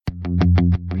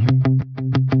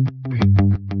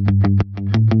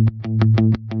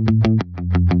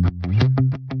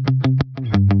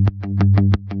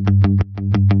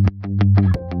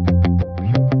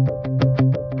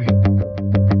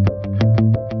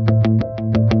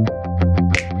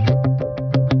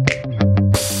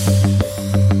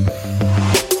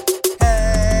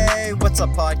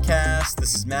podcast.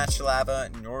 This is Matt Shalava,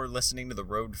 and you're listening to the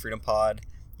Road to Freedom Pod.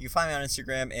 You can find me on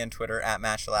Instagram and Twitter at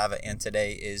Matt Shalava, and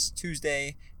today is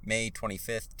Tuesday, May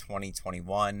 25th,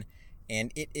 2021,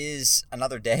 and it is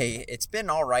another day. It's been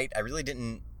all right. I really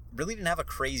didn't have a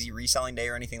crazy reselling day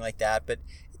or anything like that, but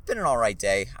it's been an all right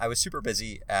day. I was super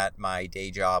busy at my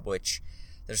day job, which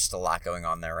there's just a lot going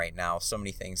on there right now. So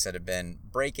many things that have been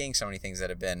breaking, so many things that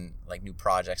have been like new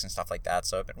projects and stuff like that.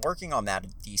 So I've been working on that a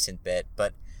decent bit,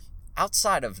 but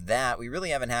outside of that, we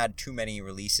really haven't had too many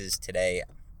releases today.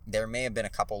 There may have been a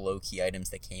couple low-key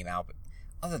items that came out, but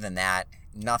other than that,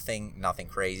 nothing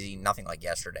crazy, nothing like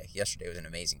yesterday. Yesterday was an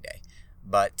amazing day.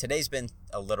 But today's been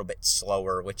a little bit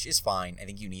slower, which is fine. I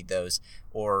think you need those,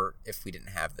 or if we didn't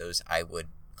have those, I would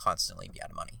constantly be out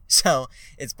of money. So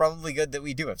it's probably good that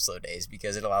we do have slow days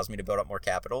because it allows me to build up more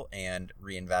capital and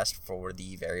reinvest for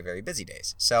the very, very busy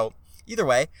days. So either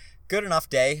way, good enough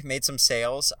day, made some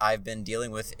sales. I've been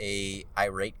dealing with a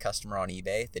irate customer on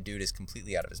eBay. The dude is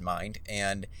completely out of his mind,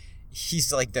 and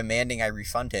he's like demanding I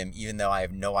refund him, even though I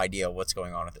have no idea what's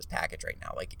going on with this package right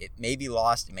now. Like, it may be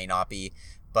lost, it may not be,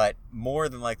 but more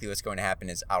than likely what's going to happen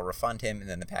is I'll refund him, and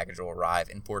then the package will arrive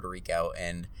in Puerto Rico,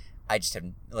 and I just have,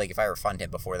 like, if I refund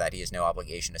him before that, he has no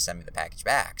obligation to send me the package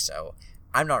back. So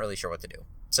I'm not really sure what to do.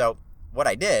 So what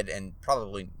I did, and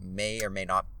probably may or may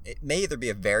not, it may either be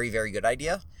a very, very good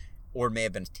idea or may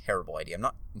have been a terrible idea. I'm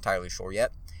not entirely sure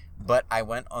yet, but I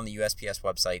went on the USPS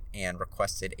website and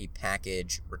requested a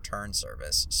package return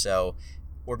service. So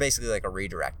we're basically like a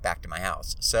redirect back to my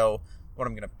house. So what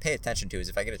I'm going to pay attention to is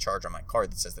if I get a charge on my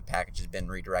card that says the package has been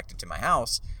redirected to my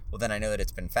house, well, then I know that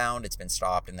it's been found, it's been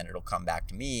stopped, and then it'll come back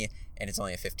to me, and it's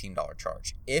only a $15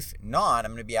 charge. If not,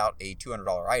 I'm going to be out a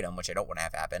 $200 item, which I don't want to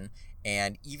have happen,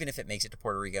 and even if it makes it to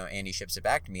Puerto Rico and he ships it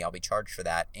back to me, I'll be charged for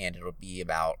that, and it'll be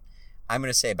about, I'm going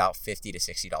to say about $50 to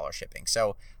 $60 shipping.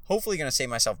 So hopefully going to save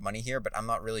myself money here, but I'm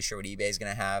not really sure what eBay is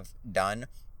going to have done.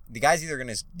 The guy's either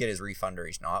going to get his refund or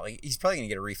he's not. Like, he's probably going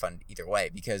to get a refund either way,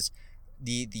 because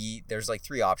there's like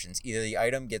three options. Either the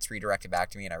item gets redirected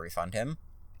back to me and I refund him,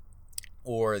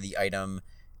 or the item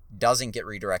doesn't get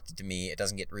redirected to me, it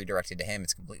doesn't get redirected to him,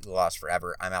 it's completely lost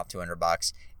forever, I'm out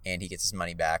 $200 and he gets his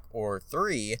money back. Or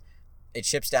three, it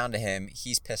ships down to him,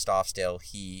 he's pissed off still,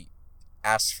 he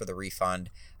asks for the refund,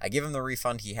 I give him the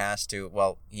refund, he asks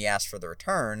for the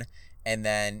return, and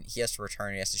then he has to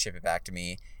return, he has to ship it back to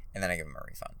me, and then I give him a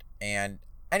refund. And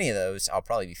any of those, I'll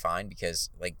probably be fine,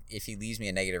 because like if he leaves me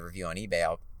a negative review on eBay,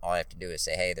 all I have to do is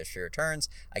say, hey, there's free returns.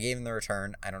 I gave him the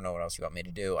return. I don't know what else you want me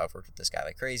to do. I've worked with this guy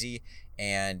like crazy,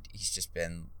 and he's just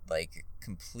been like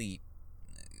complete,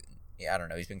 I don't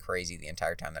know, he's been crazy the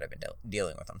entire time that I've been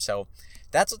dealing with him. So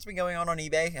that's what's been going on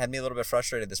eBay. Had me a little bit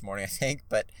frustrated this morning, I think,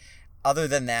 but other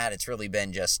than that, it's really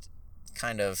been just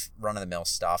kind of run-of-the-mill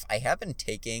stuff. I have been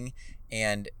taking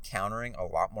and countering a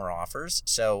lot more offers,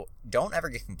 so don't ever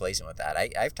get complacent with that.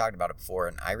 I've talked about it before,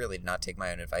 and I really did not take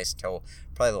my own advice until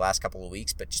probably the last couple of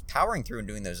weeks, but just powering through and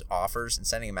doing those offers and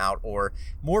sending them out, or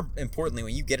more importantly,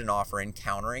 when you get an offer and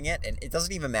countering it, and it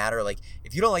doesn't even matter, like,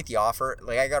 if you don't like the offer,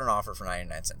 like, I got an offer for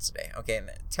 99 cents today, okay, and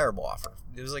terrible offer.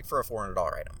 It was like for a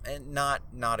 $400 item, and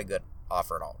not a good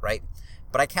offer at all, right?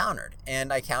 But I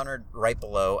countered right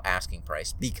below asking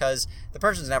price, because the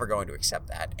person's never going to accept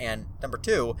that. And number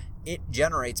two, it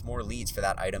generates more leads for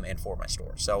that item and for my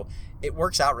store. So it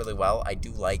works out really well. I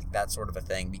do like that sort of a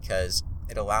thing because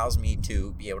it allows me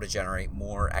to be able to generate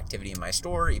more activity in my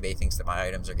store. eBay thinks that my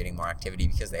items are getting more activity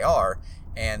because they are,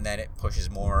 and then it pushes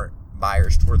more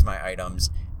buyers towards my items,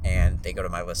 and they go to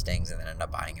my listings and then end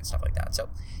up buying and stuff like that. So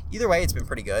either way, it's been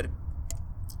pretty good.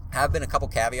 Have been a couple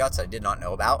caveats I did not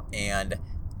know about, and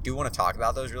do want to talk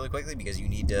about those really quickly, because you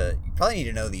probably need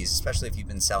to know these, especially if you've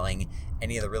been selling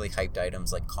any of the really hyped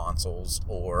items like consoles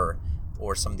or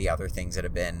some of the other things that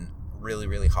have been really,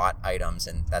 really hot items.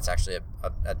 And that's actually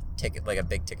a ticket, like a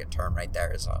big ticket term right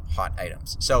there, is hot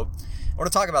items. So I want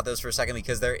to talk about those for a second,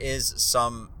 because there is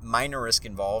some minor risk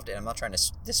involved, and I'm not trying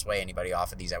to dissuade anybody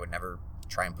off of these. I would never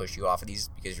try and push you off of these,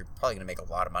 because you're probably going to make a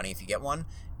lot of money if you get one,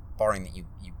 barring that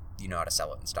you know how to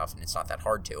sell it and stuff, and it's not that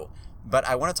hard to. But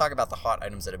I want to talk about the hot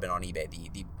items that have been on eBay,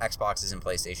 the Xboxes and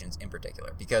PlayStations in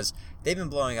particular, because they've been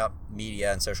blowing up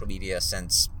media and social media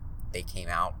since they came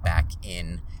out back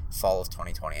in fall of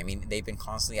 2020. I mean, they've been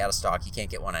constantly out of stock. You can't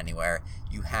get one anywhere.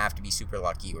 You have to be super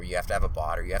lucky, or you have to have a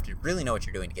bot, or you have to really know what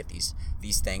you're doing to get these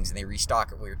things, and they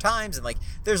restock at weird times, and like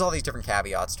there's all these different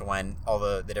caveats to when all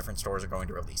the different stores are going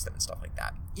to release them and stuff like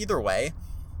that. Either way,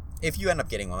 if you end up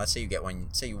getting one, let's say you get one,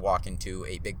 say you walk into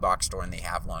a big box store and they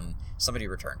have one, somebody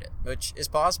returned it, which is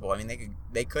possible. I mean,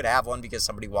 they could have one because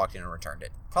somebody walked in and returned it.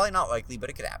 Probably not likely,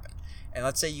 but it could happen. And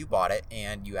let's say you bought it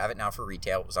and you have it now for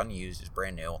retail. It was unused, it was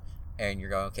brand new, and you're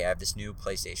going, okay, I have this new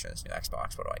PlayStation, this new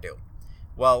Xbox, what do I do?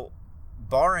 Well,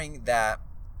 barring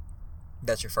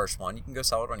that's your first one, you can go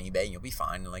sell it on eBay and you'll be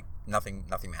fine, and like nothing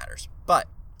matters. But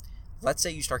let's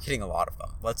say you start getting a lot of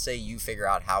them. Let's say you figure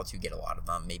out how to get a lot of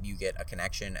them. Maybe you get a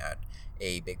connection at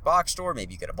a big box store,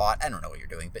 maybe you get a bot, I don't know what you're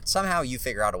doing, but somehow you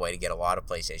figure out a way to get a lot of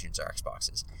PlayStations or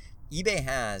Xboxes. eBay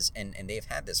has, and they've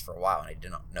had this for a while, and I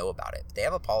did not know about it, but they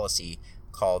have a policy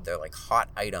called their like hot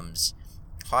items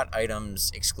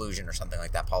exclusion or something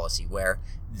like that policy, where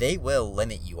they will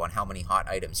limit you on how many hot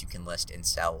items you can list and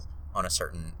sell on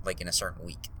in a certain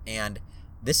week. And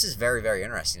this is very, very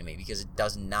interesting to me because it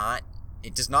does not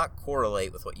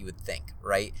correlate with what you would think,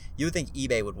 right? You would think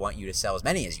eBay would want you to sell as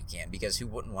many as you can, because who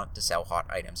wouldn't want to sell hot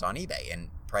items on eBay, and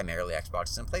primarily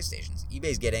Xboxes and PlayStations.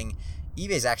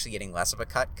 eBay's actually getting less of a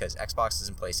cut because Xboxes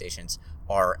and PlayStations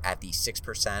are at the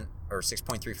 6% or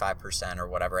 6.35% or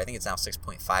whatever. I think it's now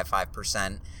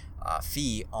 6.55%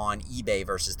 fee on eBay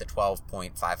versus the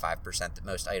 12.55% that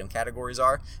most item categories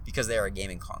are, because they are a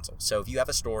gaming console. So if you have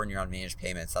a store and you're on managed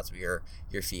payments, that's what your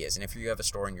fee is. And if you have a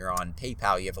store and you're on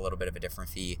PayPal, you have a little bit of a different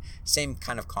fee. Same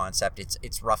kind of concept.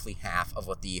 It's roughly half of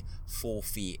what the full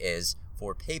fee is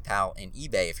for PayPal and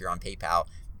eBay if you're on PayPal.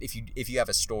 If you have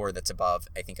a store that's above,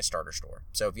 I think, a starter store.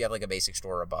 So if you have like a basic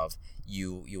store above,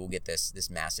 you will get this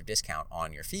massive discount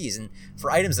on your fees. And for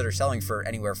items that are selling for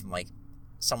anywhere from like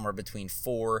somewhere between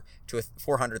 $400 to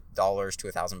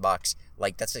 $1,000,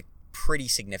 like that's a pretty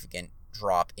significant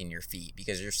drop in your fee,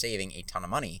 because you're saving a ton of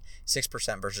money.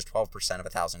 6% versus 12% of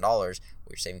 $1,000, well,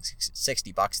 you're saving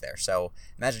 $60 there. So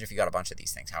imagine if you got a bunch of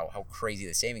these things, how crazy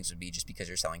the savings would be just because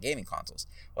you're selling gaming consoles.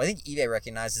 Well, I think eBay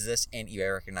recognizes this, and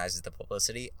eBay recognizes the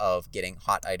publicity of getting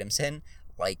hot items in,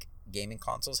 like gaming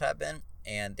consoles have been,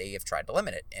 and they have tried to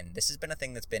limit it. And this has been a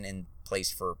thing that's been in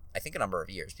place for, I think, a number of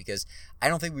years, because I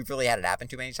don't think we've really had it happen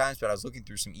too many times, but I was looking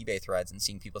through some eBay threads and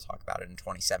seeing people talk about it in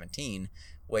 2017,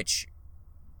 which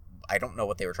I don't know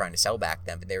what they were trying to sell back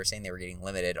then, but they were saying they were getting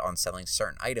limited on selling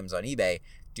certain items on eBay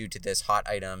due to this hot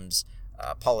items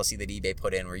policy that eBay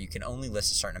put in, where you can only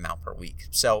list a certain amount per week.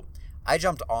 So I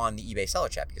jumped on the eBay seller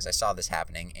chat because I saw this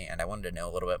happening, and I wanted to know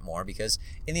a little bit more, because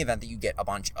in the event that you get a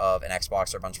bunch of an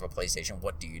Xbox or a bunch of a PlayStation,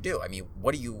 what do you do? I mean,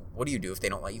 what do you do if they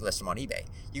don't let you list them on eBay?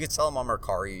 You could sell them on Mercari,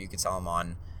 or you could sell them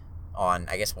on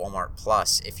I guess Walmart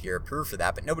Plus if you're approved for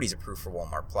that, but nobody's approved for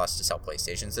Walmart Plus to sell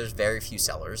PlayStations. There's very few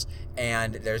sellers,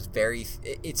 and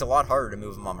it's a lot harder to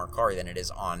move them on Mercari than it is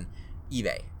on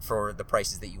eBay for the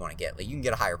prices that you want to get. Like, you can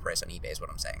get a higher price on eBay is what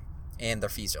I'm saying, and their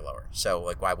fees are lower. So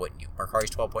like, why wouldn't you?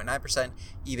 Mercari's 12.9%,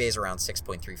 eBay is around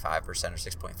 6.35% or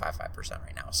 6.55%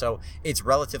 right now. So it's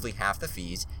relatively half the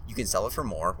fees. You can sell it for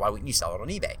more. Why wouldn't you sell it on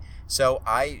eBay? So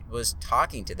I was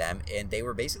talking to them, and they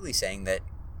were basically saying that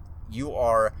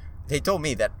they told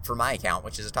me that for my account,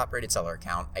 which is a top-rated seller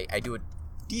account, I do a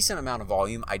decent amount of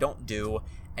volume. I don't do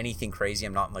anything crazy.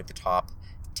 I'm not in like the top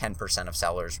 10% of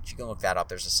sellers, which you can look that up.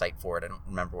 There's a site for it. I don't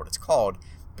remember what it's called,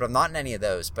 but I'm not in any of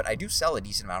those. But I do sell a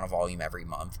decent amount of volume every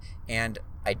month, and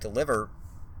I deliver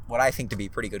what I think to be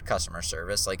pretty good customer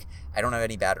service. Like, I don't have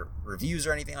any bad reviews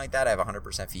or anything like that. I have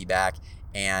 100% feedback,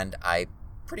 and I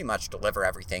pretty much deliver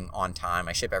everything on time.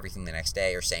 I ship everything the next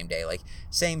day or same day, like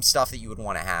same stuff that you would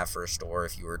want to have for a store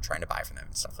if you were trying to buy from them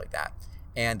and stuff like that.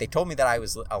 And they told me that I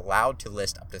was allowed to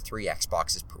list up to 3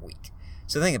 Xboxes per week.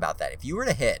 So think about that. If you were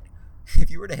to hit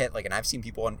like, and I've seen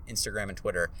people on Instagram and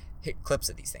Twitter hit clips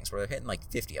of these things where they're hitting like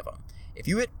 50 of them. If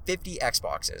you hit 50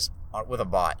 Xboxes with a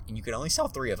bot and you can only sell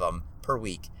 3 of them per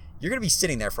week, you're going to be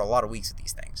sitting there for a lot of weeks with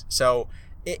these things. So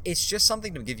it's just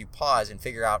something to give you pause and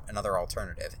figure out another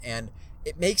alternative. And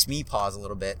it makes me pause a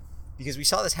little bit, because we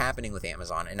saw this happening with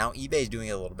Amazon, and now eBay is doing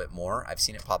it a little bit more. I've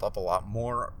seen it pop up a lot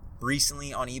more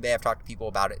recently on eBay. I've talked to people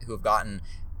about it who have gotten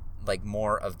like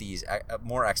more of these,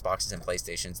 more Xboxes and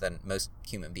PlayStations than most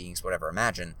human beings would ever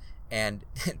imagine. And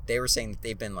they were saying that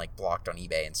they've been like blocked on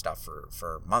eBay and stuff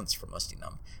for months from listing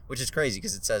them, which is crazy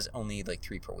because it says only like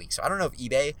 3 per week. So I don't know if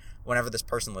eBay, whenever this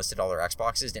person listed all their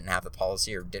Xboxes, didn't have the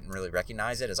policy or didn't really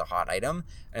recognize it as a hot item.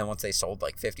 And once they sold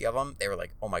like 50 of them, they were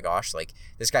like, oh my gosh, like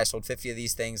this guy sold 50 of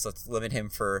these things. Let's limit him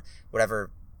for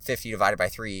whatever 50 divided by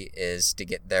 3 is to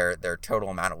get their total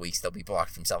amount of weeks they'll be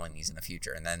blocked from selling these in the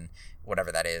future. And then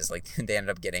whatever that is, like they ended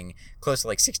up getting close to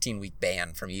like 16-week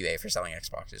ban from eBay for selling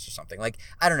Xboxes or something. Like,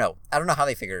 I don't know how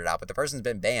they figured it out, but the person's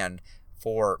been banned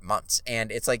for months,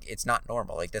 and it's like, it's not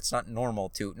normal. Like, that's not normal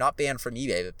to not banned from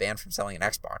eBay, but banned from selling an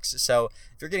Xbox. So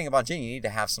if you're getting a bunch in, you need to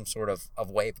have some sort of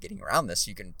way of getting around this so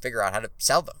you can figure out how to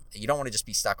sell them. You don't want to just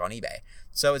be stuck on eBay.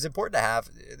 So it's important to have,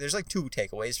 there's like 2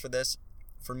 takeaways for this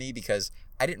for me, because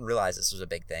I didn't realize this was a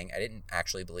big thing. I didn't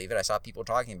actually believe it. I saw people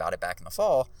talking about it back in the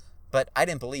fall, But I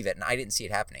didn't believe it, and I didn't see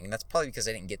it happening. And that's probably because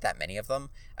I didn't get that many of them.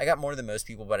 I got more than most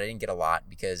people, but I didn't get a lot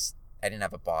because I didn't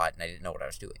have a bot and I didn't know what I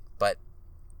was doing. But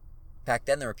back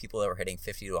then, there were people that were hitting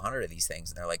 50 to 100 of these things,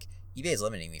 and they're like, eBay is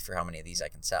limiting me for how many of these I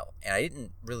can sell. And I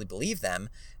didn't really believe them,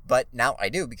 but now I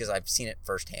do because I've seen it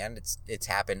firsthand. It's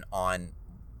happened on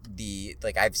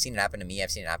I've seen it happen to me.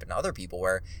 I've seen it happen to other people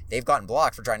where they've gotten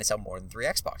blocked for trying to sell more than 3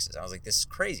 Xboxes. And I was like, this is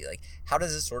crazy. Like, how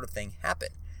does this sort of thing happen?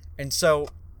 And so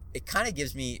it kind of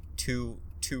gives me two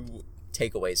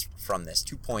takeaways from this,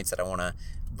 2 points that I want to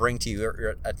bring to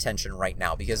your attention right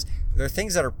now, because there are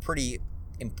things that are pretty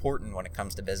important when it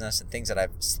comes to business and things that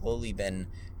I've slowly been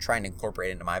trying to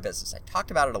incorporate into my business. I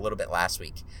talked about it a little bit last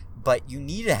week, but you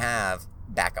need to have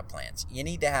backup plans. You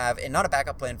need to have, and not a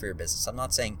backup plan for your business. I'm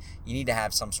not saying you need to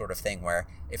have some sort of thing where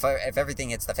if everything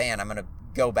hits the fan, I'm going to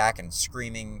go back and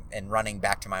screaming and running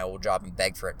back to my old job and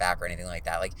beg for it back or anything like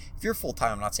that. Like, if you're full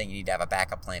time, I'm not saying you need to have a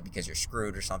backup plan because you're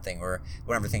screwed or something, or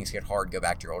whenever things get hard, go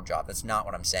back to your old job. That's not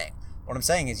what I'm saying. What I'm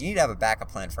saying is you need to have a backup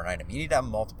plan for an item. You need to have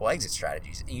multiple exit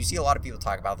strategies. And you see a lot of people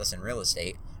talk about this in real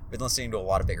estate. Been listening to a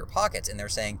lot of Bigger Pockets, and they're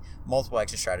saying multiple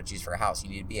exit strategies for a house. You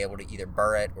need to be able to either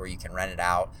BRRRR it, or you can rent it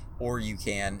out, or you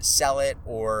can sell it,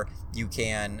 or you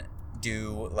can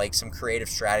do like some creative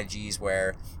strategies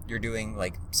where you're doing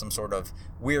like some sort of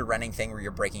weird renting thing where you're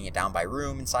breaking it down by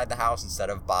room inside the house instead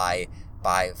of by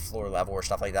floor level or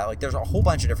stuff like that. Like, there's a whole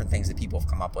bunch of different things that people have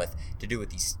come up with to do with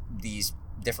these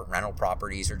different rental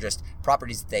properties or just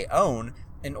properties that they own,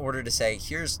 in order to say,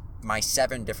 here's my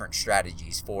 7 different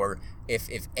strategies for if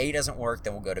A doesn't work,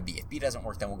 then we'll go to B. If B doesn't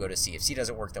work, then we'll go to C. If C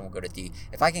doesn't work, then we'll go to D.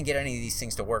 If I can get any of these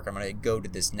things to work, I'm going to go to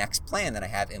this next plan that I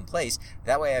have in place.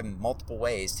 That way I have multiple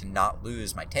ways to not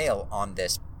lose my tail on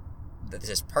this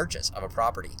purchase of a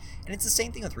property. And it's the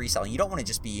same thing with reselling. You don't want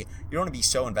to be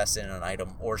so invested in an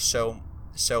item or so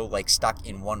like stuck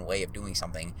in one way of doing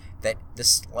something that the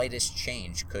slightest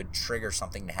change could trigger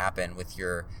something to happen with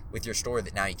your store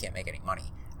that now you can't make any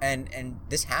money. And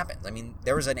this happens. I mean,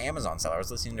 there was an Amazon seller. I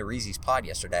was listening to Reezy's pod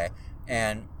yesterday,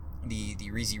 and the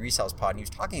Reezy Resells pod, and he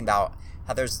was talking about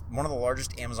how there's one of the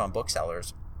largest Amazon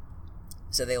booksellers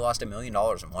said they lost $1 million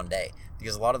in one day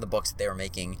because a lot of the books that they were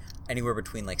making anywhere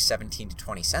between like 17 to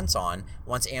 20 cents on,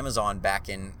 once Amazon back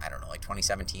in, I don't know, like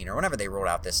 2017 or whenever they rolled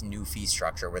out this new fee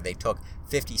structure where they took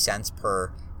 50 cents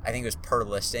per, I think it was per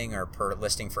listing or per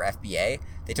listing for FBA.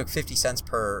 They took 50 cents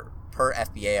per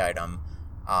FBA item.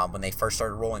 When they first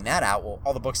started rolling that out, well,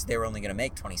 all the books that they were only going to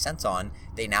make 20 cents on,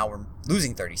 they now were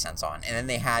losing 30 cents on. And then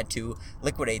they had to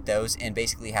liquidate those and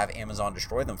basically have Amazon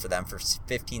destroy them for them for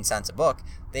 15 cents a book.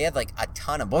 They had like a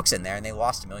ton of books in there, and they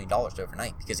lost $1 million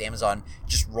overnight because Amazon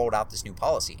just rolled out this new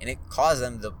policy. And it caused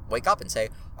them to wake up and say,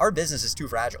 our business is too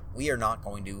fragile. We are not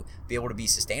going to be able to be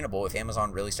sustainable if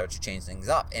Amazon really starts to change things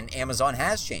up. And Amazon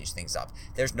has changed things up.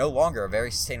 There's no longer a very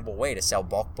sustainable way to sell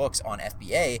bulk books on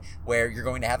FBA where you're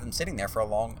going to have them sitting there for a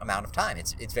long amount of time.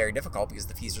 It's very difficult because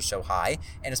the fees are so high,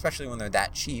 and especially when they're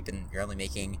that cheap and you're only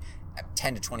making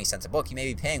 10 to 20 cents a book, you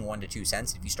may be paying 1 to 2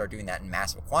 cents. If you start doing that in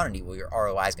massive quantity, well, your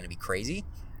ROI is going to be crazy.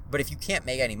 But if you can't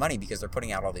make any money because they're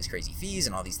putting out all these crazy fees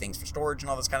and all these things for storage and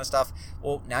all this kind of stuff,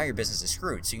 well, now your business is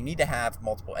screwed. So you need to have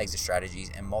multiple exit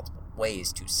strategies and multiple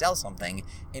ways to sell something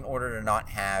in order to not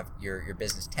have your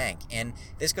business tank. And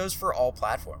this goes for all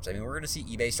platforms. I mean, we're going to see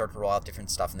eBay start to roll out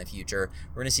different stuff in the future.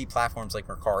 We're going to see platforms like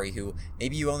Mercari, who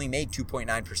maybe you only made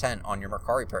 2.9% on your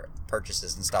Mercari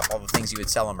purchases and stuff, all the things you would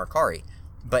sell on Mercari.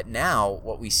 But now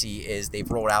what we see is they've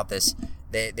rolled out this,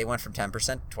 they went from 10%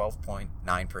 to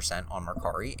 12.9% on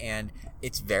Mercari, and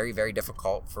it's very, very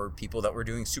difficult for people that were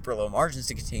doing super low margins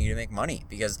to continue to make money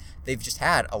because they've just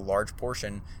had a large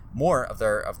portion more of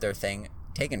their thing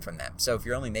taken from them. So if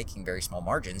you're only making very small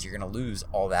margins, you're going to lose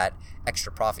all that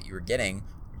extra profit you were getting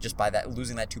just by that,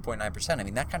 losing that 2.9%. I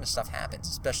mean, that kind of stuff happens,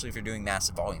 especially if you're doing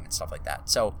massive volume and stuff like that.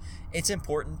 So it's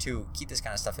important to keep this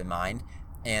kind of stuff in mind.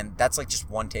 And that's like just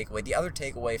one takeaway. The other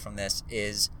takeaway from this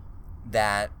is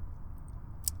that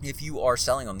if you are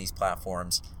selling on these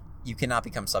platforms, you cannot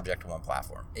become subject to one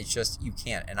platform. It's just, you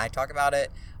can't. And I talk about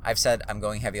it. I've said I'm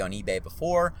going heavy on eBay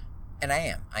before, and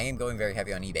I am going very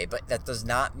heavy on eBay, but that does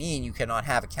not mean you cannot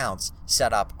have accounts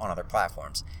set up on other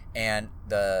platforms. And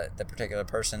the particular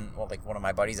person, well, like one of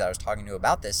my buddies I was talking to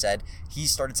about this, said he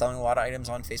started selling a lot of items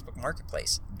on Facebook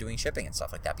Marketplace, doing shipping and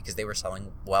stuff like that, because they were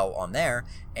selling well on there,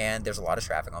 and there's a lot of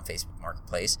traffic on Facebook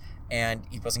Marketplace, and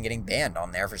he wasn't getting banned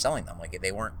on there for selling them. Like,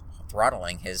 they weren't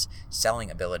throttling his selling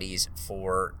abilities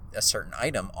for a certain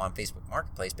item on Facebook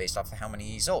Marketplace based off of how many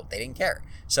he sold. They didn't care.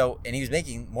 So, and he was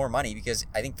making more money because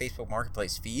I think Facebook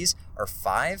Marketplace fees are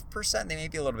 5%. They may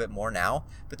be a little bit more now,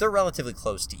 but they're relatively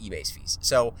close to eBay's fees.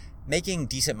 So making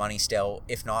decent money still,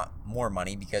 if not more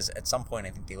money, because at some point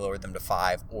I think they lowered them to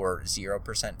 5 or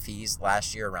 0% fees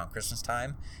last year around Christmas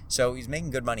time. So he's making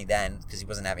good money then because he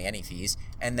wasn't having any fees.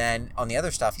 And then on the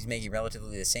other stuff, he's making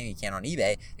relatively the same he can on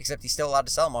eBay, except he's still allowed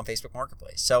to sell them on Facebook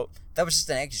Marketplace. So that was just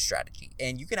an exit strategy.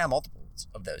 And you can have multiples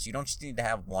of those. You don't just need to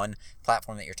have one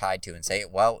platform that you're tied to and say,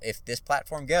 well, if this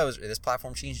platform goes or this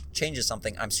platform changes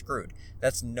something, I'm screwed.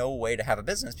 That's no way to have a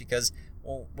business because,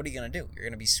 well, what are you going to do? You're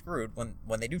going to be screwed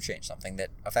when they do change something that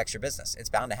affects your business. It's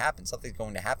bound to happen. Something's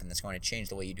going to happen that's going to change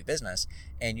the way you do business.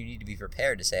 And you need to be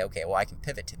prepared to say, okay, well, I can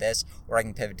pivot to this, or I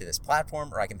can pivot to this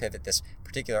platform, or I can pivot this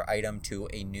particular item to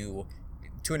a new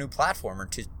platform or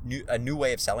to a new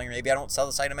way of selling, or maybe I don't sell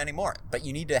this item anymore. But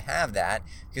you need to have that,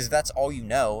 because if that's all you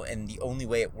know and the only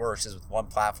way it works is with one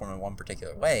platform in one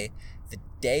particular way, the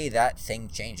day that thing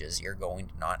changes, you're going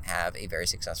to not have a very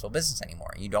successful business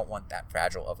anymore. You don't want that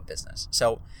fragile of a business.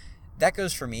 So that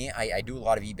goes for me. I do a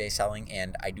lot of eBay selling,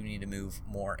 and I do need to move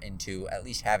more into at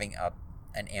least having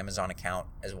an Amazon account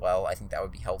as well. I think that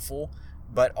would be helpful.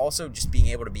 But also just being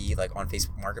able to be like on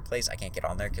Facebook Marketplace. I can't get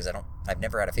on there because I've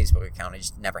never had a Facebook account. I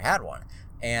just never had one.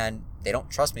 And they don't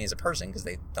trust me as a person because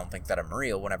they don't think that I'm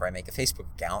real whenever I make a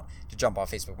Facebook account to jump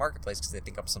off Facebook Marketplace, because they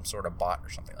think I'm some sort of bot or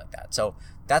something like that. So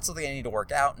that's something I need to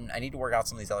work out. And I need to work out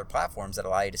some of these other platforms that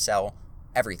allow you to sell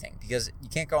everything, because you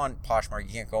can't go on Poshmark,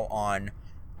 you can't go on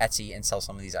Etsy and sell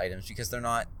some of these items because they're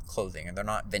not clothing, or they're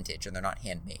not vintage, or they're not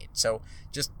handmade. So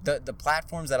just the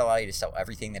platforms that allow you to sell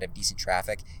everything that have decent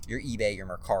traffic, your eBay, your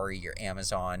Mercari, your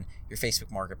Amazon, your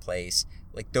Facebook Marketplace,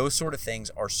 like those sort of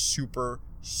things are super,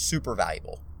 super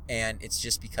valuable. And it's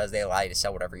just because they allow you to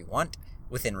sell whatever you want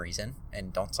within reason,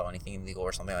 and don't sell anything illegal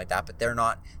or something like that, but they're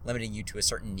not limiting you to a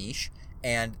certain niche,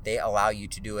 and they allow you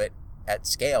to do it at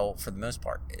scale for the most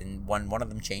part. And when one of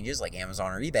them changes, like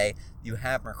Amazon or eBay, you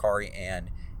have Mercari and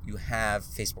you have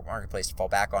Facebook Marketplace to fall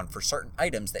back on for certain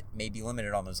items that may be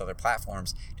limited on those other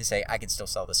platforms, to say, I can still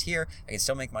sell this here, I can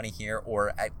still make money here,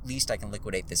 or at least I can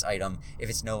liquidate this item if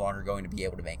it's no longer going to be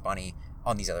able to make money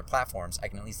on these other platforms. I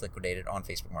can at least liquidate it on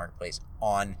Facebook Marketplace,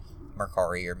 on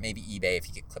Mercari, or maybe eBay if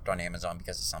you get clipped on Amazon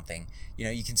because of something.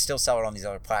 You can still sell it on these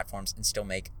other platforms and still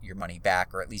make your money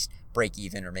back, or at least break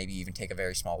even, or maybe even take a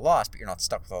very small loss, but you're not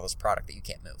stuck with all this product that you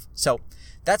can't move. So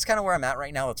that's kind of where I'm at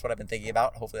right now. That's what I've been thinking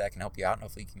about. Hopefully that can help you out, and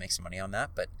hopefully you can make some money on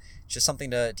that. But it's just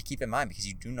something to keep in mind, because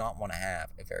you do not want to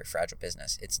have a very fragile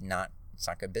business. It's not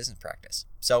good business practice.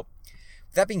 So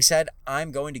with that being said,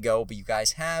 I'm going to go, but you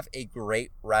guys have a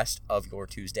great rest of your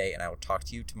Tuesday, and I will talk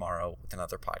to you tomorrow with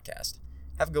another podcast.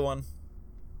 Have a good one.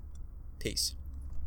 Peace.